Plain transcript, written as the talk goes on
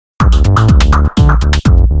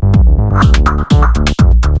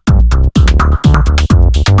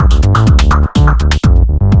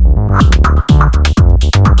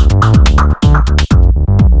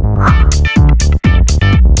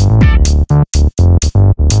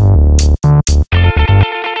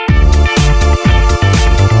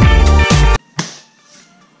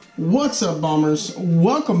What's up, bombers?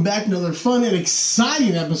 Welcome back to another fun and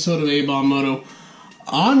exciting episode of A-Bomb Moto.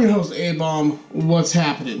 I'm your host, A-Bomb. What's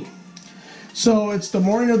happening? So it's the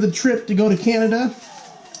morning of the trip to go to Canada,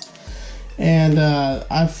 and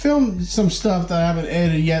I filmed some stuff that I haven't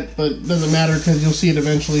edited yet, but it doesn't matter because you'll see it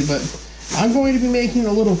eventually. But I'm going to be making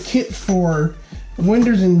a little kit for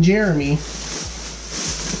Winders and Jeremy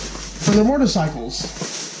for their motorcycles.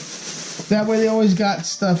 That way they always got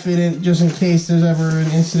stuff in it just in case there's ever an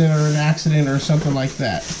incident or an accident or something like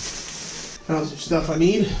that. Found some stuff I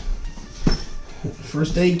need.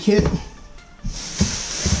 First aid kit.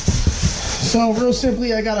 So real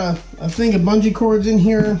simply, I got a thing of bungee cords in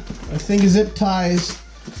here, a thing of zip ties,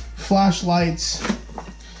 flashlights,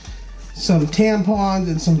 some tampons,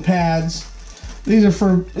 and some pads. These are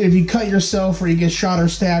for if you cut yourself or you get shot or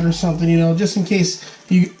stabbed or something, you know, just in case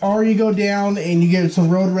you go down and you get some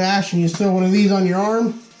road rash and you throw one of these on your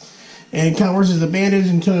arm and it kind of works as a bandage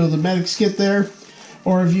until the medics get there.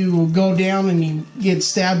 Or if you go down and you get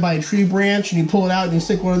stabbed by a tree branch and you pull it out and you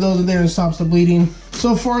stick one of those in there and it stops the bleeding.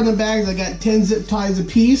 So far in the bags, I got 10 zip ties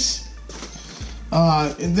apiece.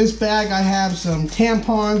 In this bag, I have some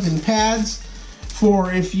tampons and pads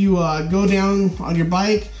for if you go down on your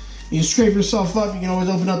bike. You scrape yourself up, you can always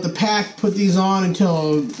open up the pack, put these on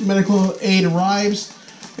until medical aid arrives.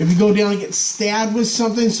 If you go down and get stabbed with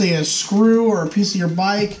something, say a screw or a piece of your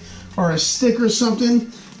bike or a stick or something,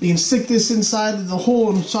 you can stick this inside the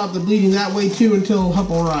hole and stop the bleeding that way too until help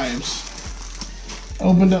arrives.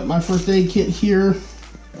 Opened up my first aid kit here.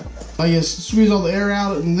 I just squeeze all the air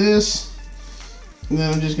out in this, and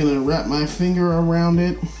then I'm just going to wrap my finger around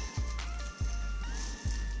it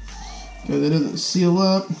because it doesn't seal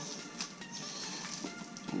up.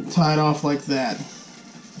 Tie it off like that.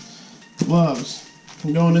 Gloves.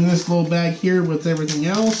 I'm going in this little bag here with everything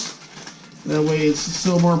else. That way it's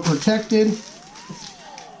still more protected.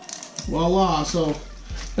 Voila. So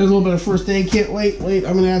there's a little bit of first aid kit. Wait,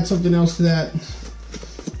 I'm going to add something else to that.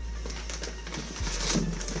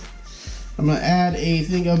 I'm going to add a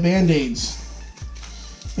thing of Band-Aids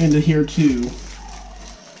into here too.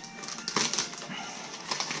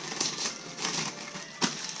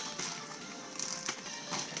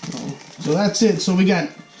 So that's it. So we got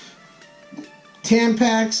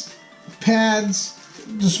Tampax, pads,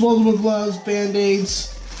 disposable gloves,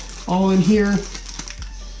 Band-Aids, all in here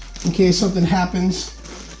in case something happens.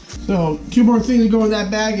 So 2 more things to go in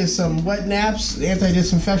that bag is some wet naps,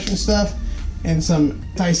 anti-disinfection stuff, and some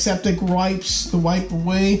antiseptic wipes to wipe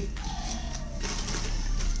away.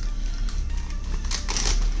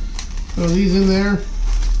 Throw these in there.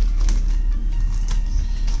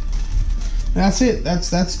 That's it.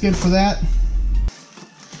 That's good for that.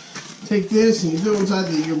 Take this and you throw it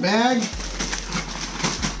inside your bag.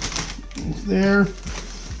 It's there.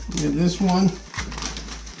 Get this one.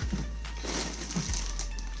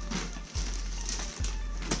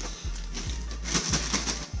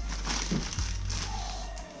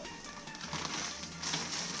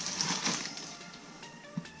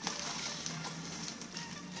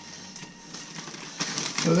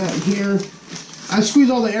 Throw that in here. I squeeze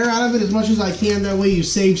all the air out of it as much as I can, that way you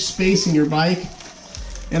save space in your bike.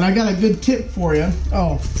 And I got a good tip for you.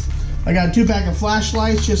 Oh, I got a 2-pack of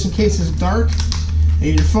flashlights just in case it's dark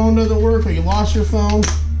and your phone doesn't work or you lost your phone.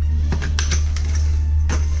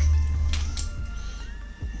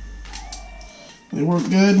 They work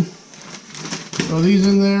good. Throw these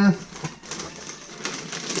in there.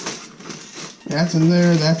 That's in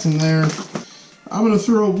there, that's in there. I'm going to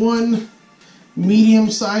throw 1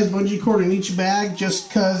 medium-sized bungee cord in each bag just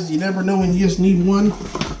because you never know when you just need one.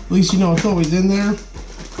 At least you know it's always in there.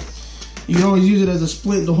 You can always use it as a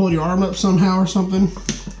splint to hold your arm up somehow or something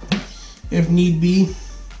if need be,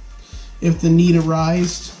 if the need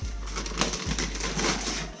arises.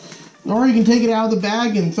 Or you can take it out of the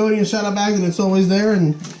bag and throw it in your saddlebag and it's always there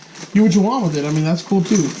and do what you want with it. I mean, that's cool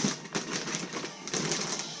too.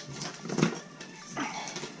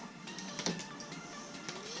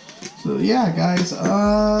 So yeah, guys,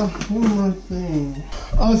 one more thing.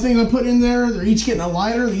 Other things I put in there, they're each getting a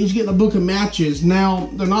lighter, they're each getting a book of matches.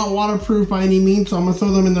 Now, they're not waterproof by any means, so I'm going to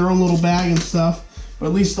throw them in their own little bag and stuff. But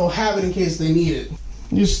at least they'll have it in case they need it.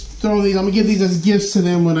 Just throw these, I'm going to give these as gifts to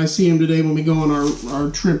them when I see them today when we go on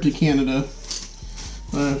our trip to Canada.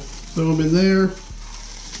 Throw them in there.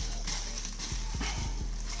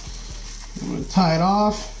 I'm going to tie it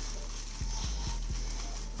off.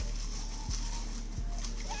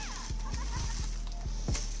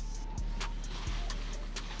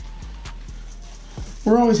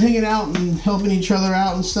 We're always hanging out and helping each other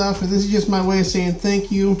out and stuff, and this is just my way of saying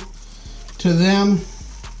thank you to them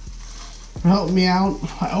for helping me out.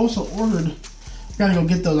 I also ordered Gotta go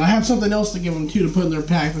get those. I have something else to give them too to put in their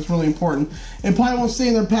pack that's really important. It probably won't stay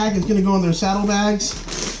in their pack. It's gonna go in their saddlebags.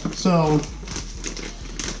 So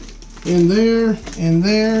in there, in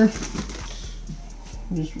there.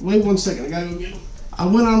 Just wait 1 second. I gotta go get them. I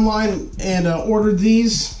went online and ordered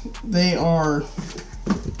these. They are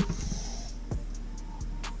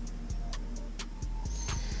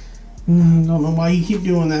don't know why you keep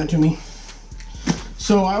doing that to me.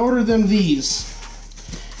 So I ordered them these.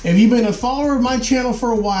 If you've been a follower of my channel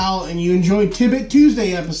for a while and you enjoy Tidbit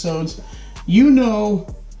Tuesday episodes, you know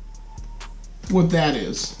what that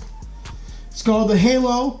is. It's called the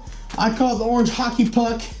Halo. I call it the orange hockey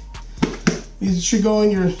puck. These should go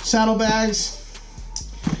in your saddlebags.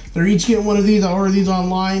 They're each getting one of these. I ordered these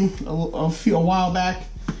online a while back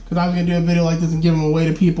because I was going to do a video like this and give them away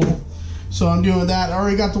to people. So I'm doing that. I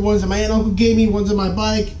already got the ones that my aunt and uncle gave me. One's in my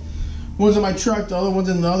bike, one's in my truck, the other one's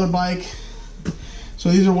in the other bike. So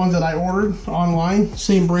these are ones that I ordered online.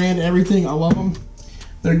 Same brand, everything. I love them.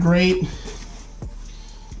 They're great.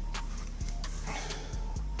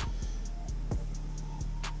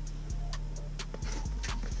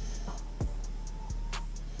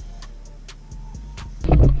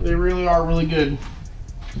 They really are really good.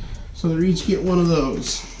 So they each get one of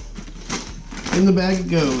those. In the bag it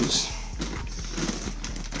goes.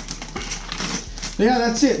 Yeah,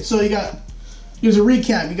 that's it. So you got, here's a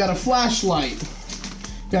recap. You got a flashlight,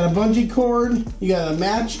 you got a bungee cord, you got a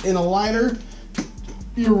match and a lighter,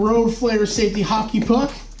 your Road Flare Safety Hockey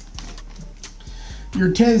Puck,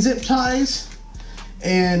 your 10 zip ties,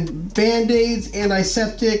 and Band-Aids,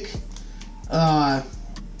 antiseptic, pads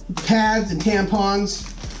and tampons.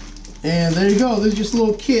 And there you go. There's just a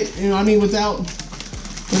little kit. You know, I mean, without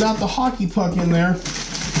the hockey puck in there.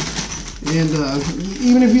 And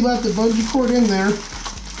even if you left the bungee cord in there,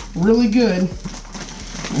 really good,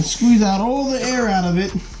 and squeeze out all the air out of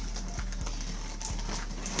it,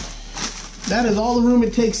 that is all the room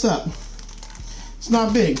it takes up. It's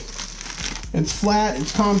not big. It's flat,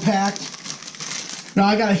 it's compact. Now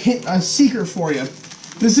I got a secret for you.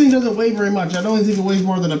 This thing doesn't weigh very much. I don't think it weighs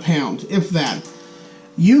more than a pound, if that.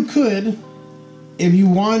 You could, if you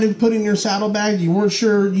wanted to put it in your saddlebag, you weren't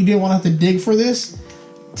sure, you didn't want to have to dig for this,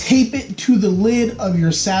 tape it to the lid of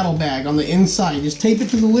your saddlebag on the inside. Just tape it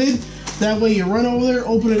to the lid. That way you run over there,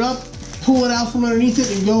 open it up, pull it out from underneath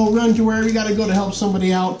it, and go run to wherever you got to go to help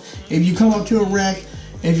somebody out. If you come up to a wreck,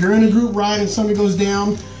 if you're in a group ride and somebody goes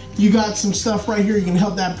down, you got some stuff right here you can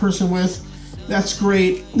help that person with. That's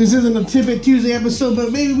great. This isn't a Tidbit Tuesday episode,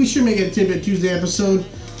 but maybe we should make it a Tidbit Tuesday episode.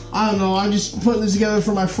 I don't know. I'm just putting this together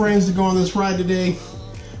for my friends to go on this ride today.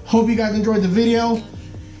 Hope you guys enjoyed the video.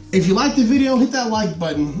 If you liked the video, hit that like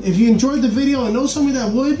button. If you enjoyed the video and know somebody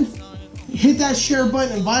that would, hit that share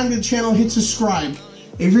button, invite them to the channel, hit subscribe.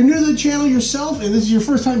 If you're new to the channel yourself and this is your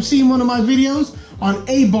first time seeing one of my videos on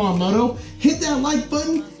A-Bomb Moto, hit that like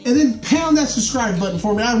button and then pound that subscribe button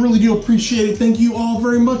for me. I really do appreciate it. Thank you all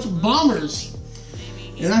very much, bombers.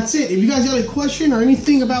 And that's it. If you guys got a question or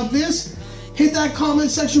anything about this, hit that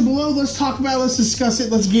comment section below. Let's talk about it. Let's discuss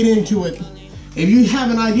it. Let's get into it. If you have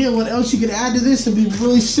an idea what else you could add to this and be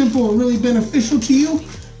really simple and really beneficial to you,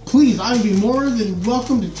 please, I would be more than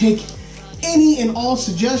welcome to take any and all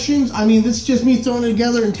suggestions. I mean, this is just me throwing it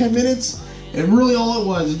together in 10 minutes. And really all it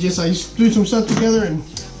was, just I just threw some stuff together and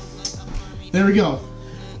there we go.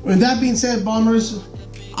 With that being said, bombers,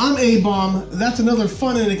 I'm A-Bomb. That's another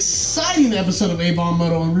fun and exciting episode of A-Bomb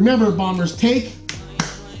Moto. And remember, bombers, take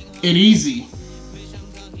it easy.